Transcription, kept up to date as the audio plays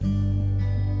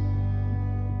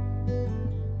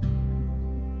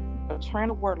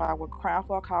Trina Wortlock with Crown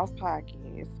for a Cause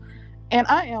podcast. And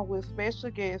I am with special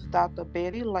guest Dr.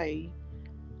 Betty Lay,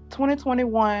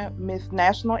 2021 Miss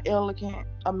National Elegant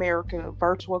America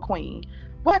Virtual Queen.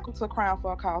 Welcome to Crown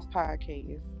for a Cause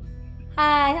podcast.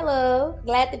 Hi, hello.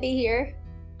 Glad to be here.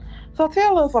 So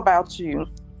tell us about you.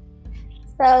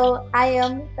 So, I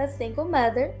am a single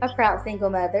mother, a proud single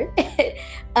mother, with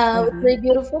Hmm. three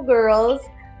beautiful girls.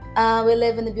 We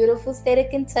live in the beautiful state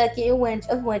of Kentucky of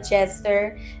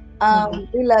Winchester. Hmm.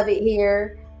 We love it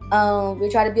here. We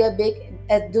try to be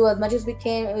do as much as we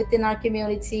can within our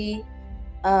community.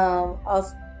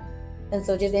 Also, and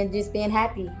so just being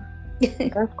happy.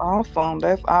 That's awesome.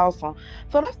 That's awesome.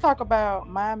 So let's talk about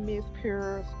my Miss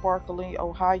Pure Sparkly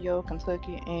Ohio,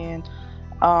 Kentucky, and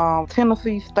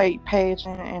Tennessee State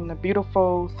pageant and the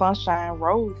beautiful Sunshine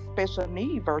Rose special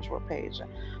need virtual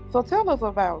pageant. So tell us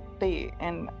about that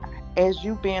and as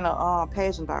you being a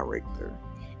pageant director.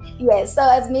 Yes, so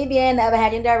as me being a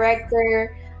pageant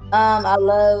director, I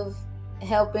love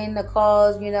helping the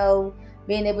cause,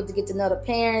 being able to get to know the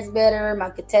parents better, my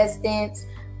contestants.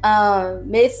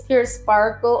 Miss Pure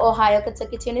Sparkle, Ohio,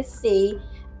 Kentucky, Tennessee.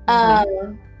 Mhm.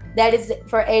 Um, that is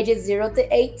for ages 0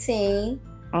 to 18.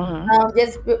 Mhm.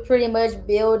 Just pretty much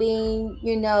building,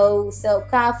 self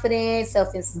confidence, self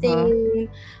Mhm. esteem,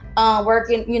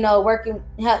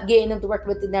 getting them to work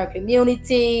within their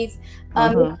communities.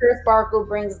 Mhm. Mr. Sparkle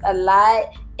brings a lot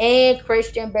and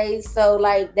Christian based, so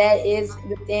like that is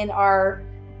within our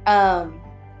um,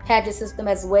 pageant system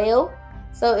as well.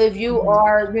 So if you Mhm.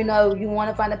 are, you want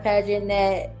to find a pageant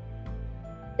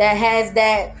that has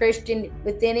that Christian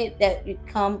within it, that you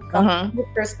come to Mhm.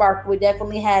 Mr. Sparkle, we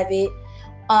definitely have it.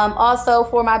 Also,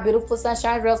 for my beautiful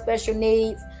Sunshine Real Special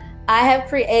Needs, I have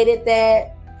created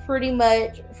that pretty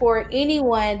much for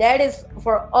anyone. That is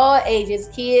for all ages,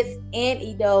 kids and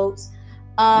adults,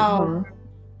 um, Mhm.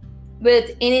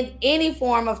 with any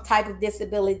form of type of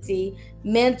disability,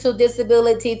 mental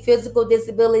disability, physical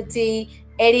disability,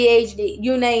 ADHD,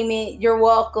 you name it, you're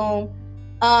welcome.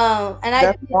 And I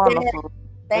That's did that. wonderful.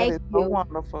 That Thank is so you.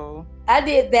 wonderful. I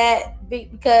did that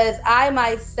because I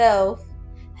myself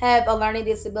have a learning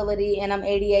disability and I'm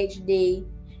ADHD.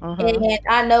 Mhm. And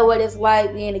I know what it's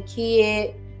like being a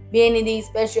kid, being in these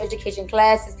special education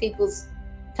classes, people's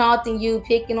taunting you,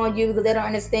 picking on you because they don't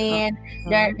understand.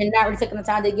 They're Mhm. not really taking the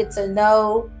time to get to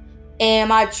know. And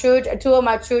my children, two of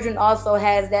my children also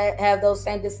have those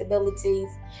same disabilities.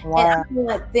 And I Wow. don't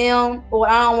want them, or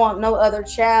I don't want no other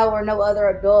child or no other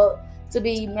adult to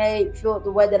be made feel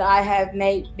the way that I have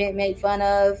been made fun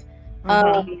of. Mhm.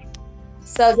 Um,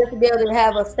 so just to be able to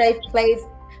have a safe place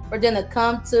for them to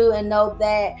come to and know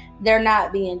that they're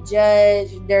not being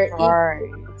judged, they're equal Right.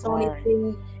 Right.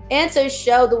 opportunity, and to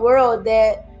show the world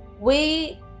that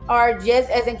we are just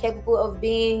as incapable of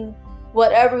being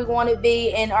whatever we want to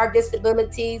be, and our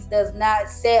disabilities does not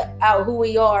set out who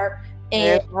we are.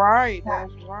 And That's right.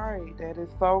 That's right. That is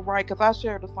so right. Because I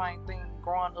shared the same thing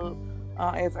growing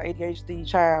up as an ADHD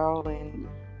child and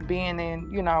being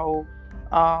in,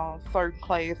 certain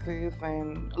classes.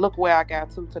 And look where I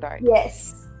got to today.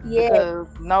 yes, yes, Because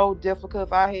no, just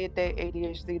because I had that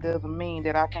ADHD doesn't mean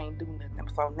that I can't do nothing.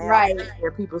 So now right,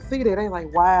 when people see that, they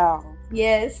like, wow,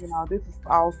 yes, this is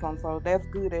awesome. So that's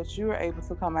good that you're able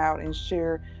to come out and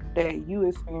share that you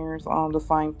experience the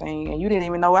same thing, and you didn't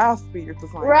even know I experienced the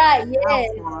same thing right, when I was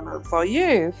yes, growing up. So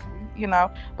yes,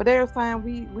 but there's time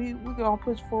we gonna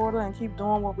push forward and keep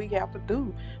doing what we have to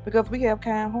do because we have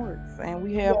kind hearts and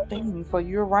we have yes. things. So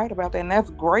you're right about that, and that's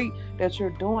great that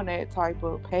you're doing that type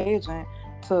of pageant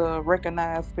to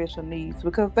recognize special needs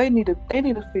because they need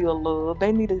to feel love.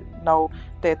 They need to know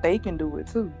that they can do it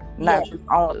too, not Yes. just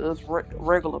only us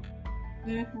regular people.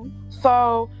 Mhm.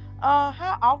 So,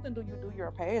 how often do you do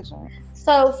your pageants?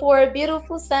 So for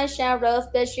beautiful sunshine rose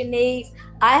special needs,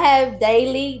 I have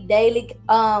daily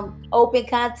open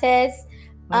contests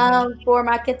Mhm. for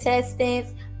my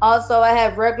contestants. Also, I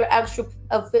have regular actual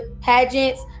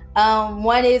pageants.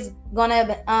 One is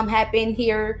gonna happen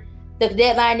here. The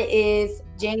deadline is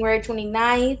January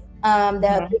 29th. The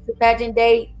Mhm. official pageant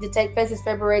date to take place is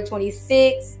February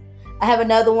 26th. I have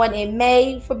another one in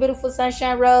May for beautiful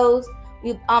sunshine rose.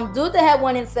 We due to have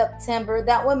one in September.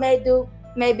 That one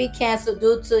may be canceled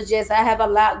due to just I have a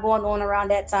lot going on around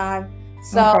that time.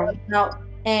 So Okay. no,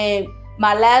 and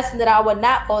my last one that I would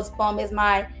not postpone is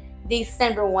my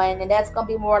December one, and that's gonna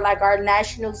be more like our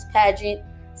nationals pageant.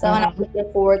 So and I'm Mhm.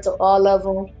 looking forward to all of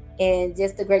them and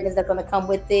just the greatness that's gonna come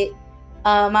with it.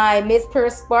 My Miss Per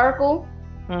Sparkle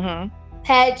Mhm.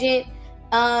 pageant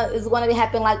is going to be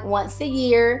happening like once a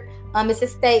year. It's a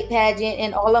state pageant,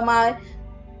 and all of my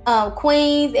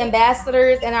queens,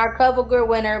 ambassadors, and our cover girl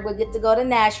winner will get to go to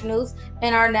nationals.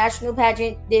 And our national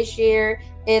pageant this year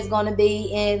is going to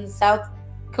be in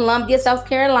Columbia, South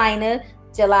Carolina,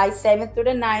 July 7th through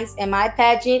the 9th. And my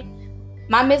pageant,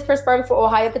 my Miss Prosperity for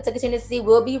Ohio, Kentucky, Tennessee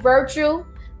will be virtual,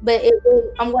 but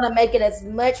I'm going to make it as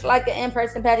much like an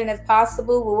in-person pageant as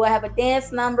possible. We will have a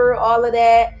dance number, all of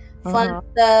that fun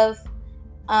stuff.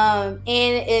 And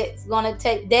it's going to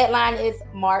take, deadline is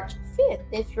March 5th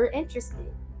if you're interested.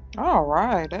 All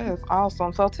right, that is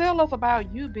awesome. So tell us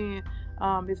about you being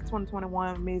Miss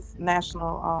 2021 Miss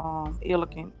National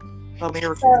Elegant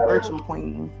American Virtual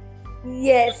Queen.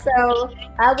 Yeah, so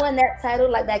I won that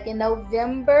title like back in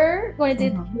November, going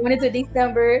into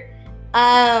December.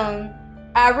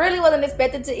 I really wasn't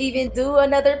expecting to even do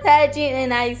another pageant,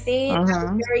 and I seen I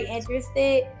was very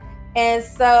interested, and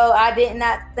so I did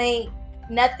not think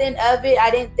nothing of it. I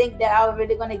didn't think that I was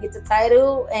really going to get the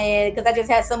title, and because I just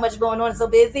had so much going on, so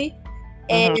busy,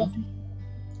 and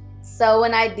so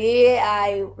when I did,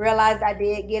 I realized I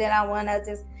did get it. I want to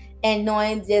just, and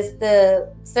knowing just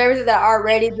the services that I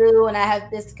already do, and I have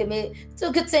this commit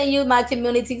to continue my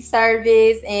community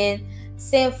service and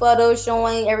send photos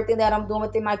showing everything that I'm doing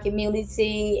within my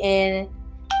community, and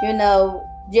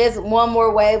just one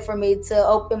more way for me to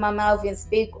open my mouth and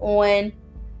speak on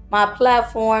my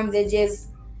platforms and just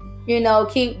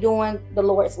keep doing the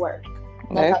Lord's work.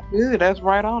 That's good. That's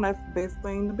right on. That's the best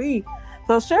thing to be.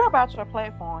 So share about your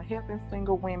platform, helping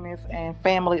single women and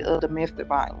family of domestic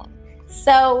violence.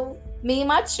 So me and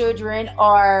my children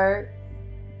are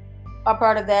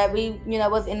part of that. We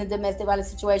was in a domestic violence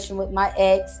situation with my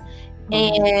ex.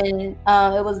 And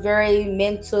it was very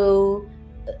mental.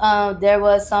 There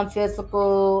was some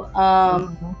physical.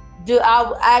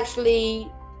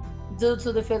 Due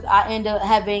to the physical, I ended up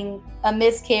having a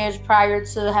miscarriage prior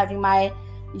to having my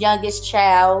youngest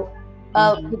child.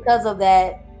 Because of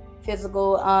that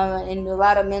physical and a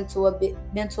lot of mental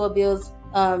abuse,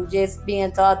 just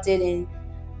being taunted and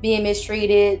being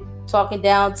mistreated, talking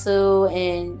down to,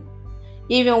 and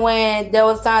even when there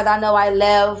was times I know I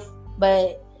left,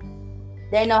 but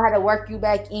they know how to work you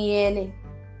back in.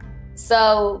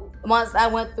 So once I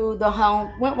went through the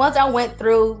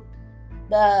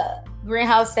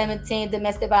Greenhouse 17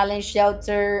 domestic violence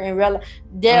shelter, and I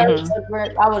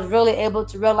was really able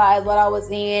to realize what I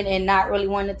was in and not really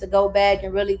wanting to go back,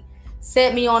 and really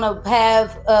set me on a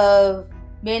path of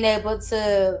being able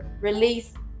to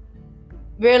release,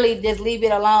 really just leave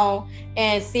it alone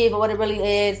and see what it really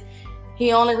is.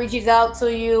 He only reaches out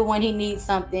to you when he needs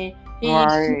something. He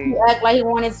act like he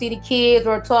want to see the kids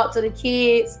or talk to the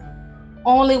kids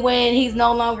only when he's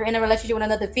no longer in a relationship with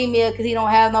another female, because he don't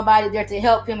have nobody there to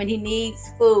help him, and he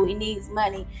needs food, he needs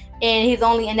money, and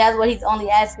that's what he's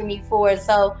only asking me for.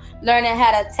 So learning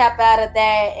how to tap out of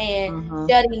that and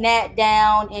shutting that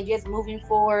down and just moving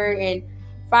forward, and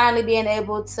finally being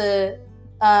able to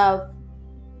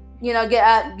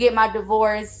get my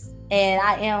divorce, and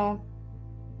I am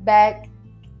back,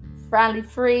 finally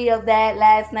free of that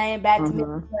last name, back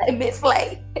to Miss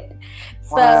Flay.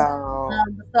 So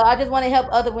I just want to help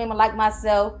other women like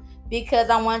myself, because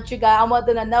I want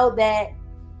them to know that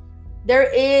there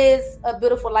is a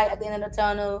beautiful light at the end of the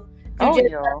tunnel. You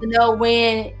just have to know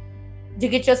when to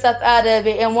get yourself out of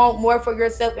it and want more for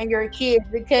yourself and your kids,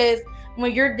 because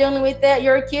when you're dealing with that,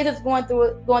 your kid is going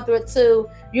through it too.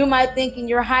 You might think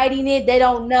you're hiding it. They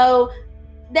don't know.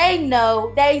 They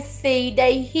know. They see.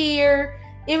 They hear.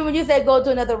 Even when you say go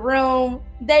to another room,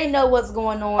 they know what's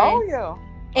going on.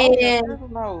 And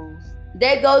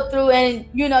they go through, and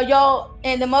y'all.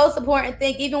 And the most important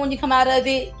thing, even when you come out of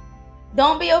it,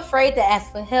 don't be afraid to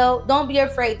ask for help. Don't be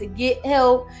afraid to get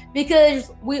help,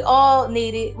 because we all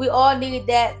need it. We all need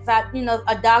that,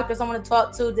 a doctor, someone to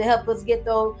talk to help us get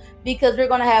those. Because we're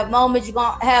gonna have moments. You're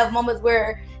gonna have moments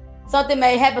where something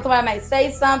may happen. Somebody might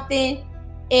say something,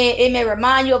 and it may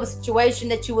remind you of a situation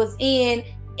that you was in.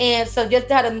 And so just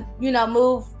how to,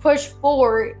 push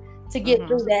forward to get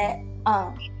through that.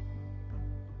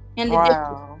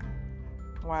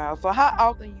 Wow. So how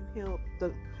often you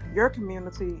help your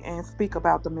community and speak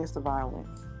about domestic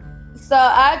violence? So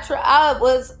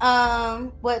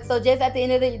so just at the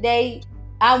end of the day,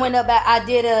 I went up, I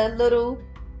did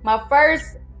my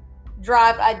first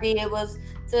drive I did was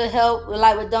to help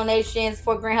with donations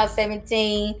for Greenhouse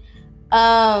 17,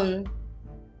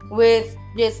 with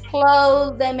just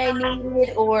clothes they may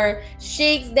need, or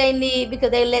sheets they need,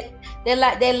 because they let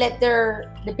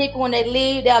the people, when they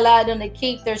leave, they allow them to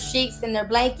keep their sheets and their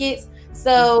blankets.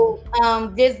 So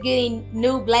just getting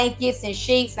new blankets and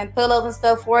sheets and pillows and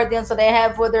stuff for them, so they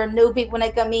have for their new people when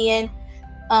they come in,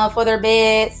 for their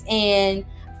beds, and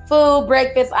food,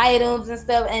 breakfast items and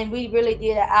stuff, and we really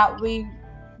did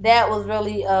that was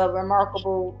really a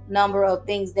remarkable number of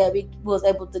things that we was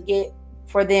able to get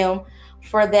for them,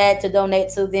 for that to donate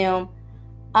to them.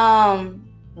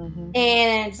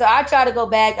 And so I try to go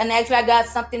back, and actually I got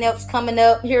something else coming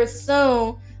up here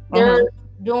soon. They're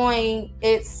doing,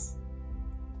 it's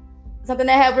something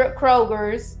that have with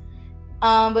Kroger's,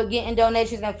 but getting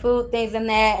donations and food, things and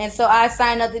that. And so I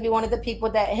signed up to be one of the people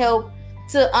that help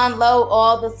to unload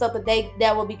all the stuff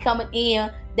that will be coming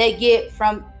in. They get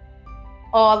from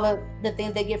all of the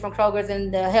things they get from Kroger's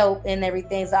and the help and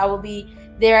everything. So I will be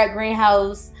there at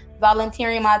Greenhouse,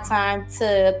 volunteering my time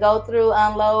to go through,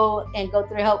 unload, and go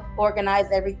through, help organize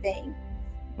everything.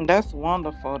 That's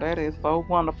wonderful. That is so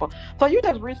wonderful. So you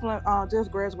just recently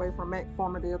just graduated from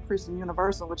McFarlandale Christian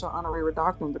University with your honorary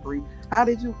doctorate degree. How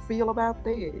did you feel about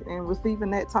that and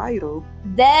receiving that title?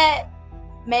 That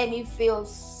made me feel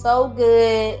so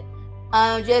good.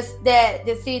 Just that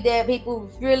to see that people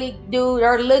really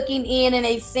are looking in and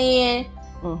they seeing,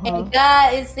 and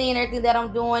God is seeing everything that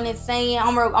I'm doing and saying,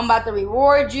 I'm about to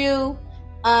reward you.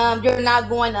 You're not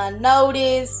going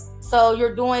unnoticed, so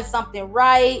you're doing something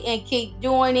right, and keep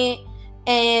doing it.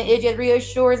 And it just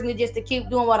reassures me just to keep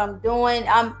doing what I'm doing.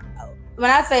 When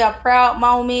I say a proud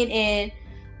moment and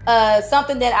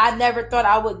something that I never thought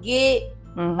I would get,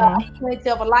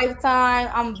 of a lifetime.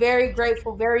 I'm very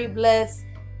grateful, very blessed.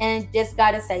 And just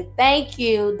got to say thank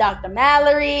you, Dr.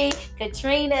 Mallory,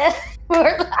 Katrina,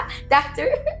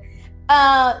 Dr.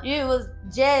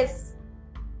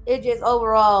 It just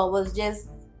overall was just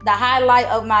the highlight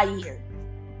of my year.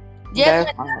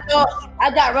 I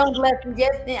got one blessing.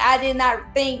 I did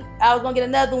not think I was going to get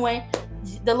another one.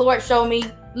 The Lord showed me,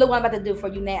 look what I'm about to do for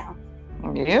you now.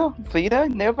 Yeah, see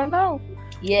that? Never know.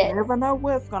 Yeah. You never know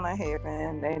what's going to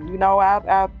happen. And, you know,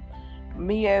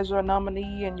 me as your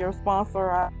nominee and your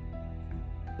sponsor,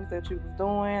 that you was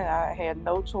doing, I had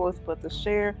no choice but to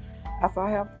share. I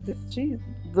said, she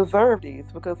deserved this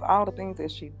because all the things that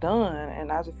she done,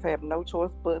 and I just have no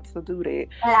choice but to do that.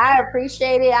 And I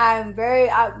appreciate it. I'm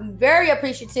very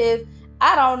appreciative.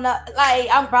 I don't know, like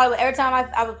I'm probably every time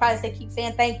I would probably say keep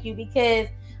saying thank you, because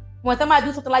when somebody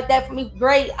do something like that for me,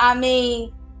 great. I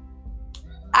mean,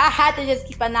 I had to just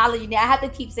keep acknowledging it. I had to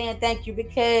keep saying thank you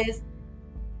because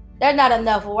there's not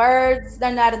enough words.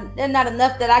 There's not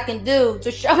enough that I can do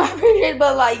to show my appreciation.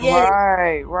 But like, yeah.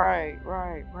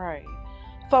 Right.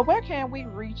 So where can we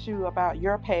reach you about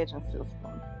your pageant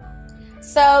system?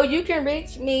 So you can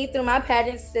reach me through my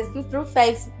pageant system through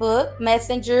Facebook,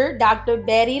 Messenger, Dr.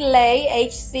 Betty Lay,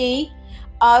 HC.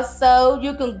 Also,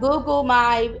 you can Google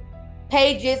my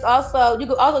pages. Also, you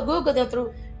can also Google them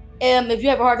through, if you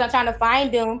have a hard time trying to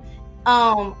find them,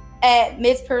 at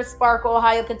Miss Pure Sparkle,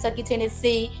 Ohio, Kentucky,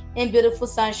 Tennessee, and beautiful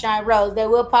Sunshine Rose. They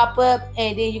will pop up,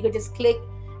 and then you can just click,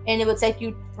 and it will take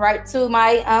you right to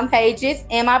my pages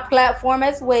and my platform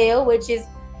as well, which is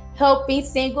helping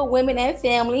single women and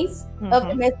families of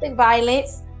domestic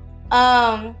violence.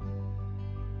 And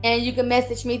you can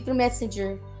message me through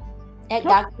Messenger at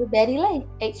Dr. Betty Lay,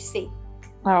 HC.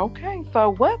 Okay,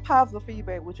 so what positive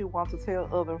feedback would you want to tell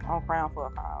others on Crown for a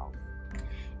Cause?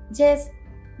 Just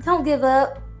don't give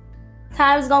up.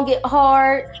 Time's gonna get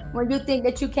hard when you think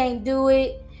that you can't do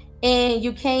it, and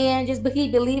you can. Just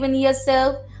keep believing in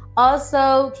yourself.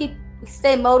 Also,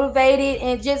 stay motivated,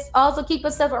 and just also keep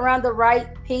yourself around the right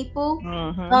people.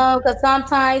 Because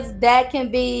sometimes that can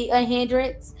be a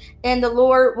hindrance, and the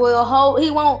Lord will hold.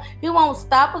 He won't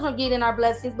stop us from getting our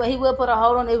blessings, but He will put a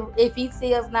hold on it if He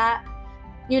sees us not,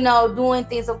 doing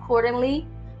things accordingly,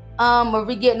 or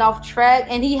we getting off track.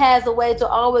 And He has a way to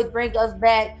always bring us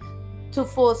back to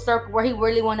full circle where He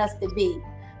really wants us to be.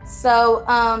 So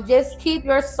just keep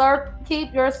your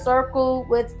circle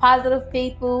with positive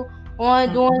people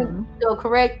on doing the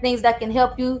correct things that can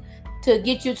help you to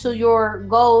get you to your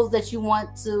goals that you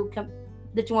want to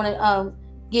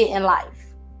get in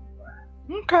life.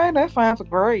 Okay, that sounds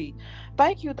great.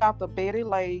 Thank you, Dr. Betty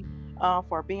Lay,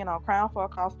 for being on Crown for a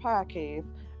Cause podcast.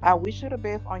 I wish you the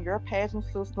best on your pageant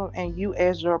system and you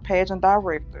as your pageant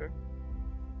director.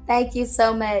 Thank you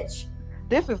so much.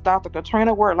 This is Dr.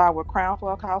 Katrina Wortlaw with Crown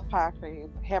for a Cause podcast.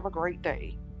 Have a great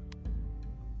day.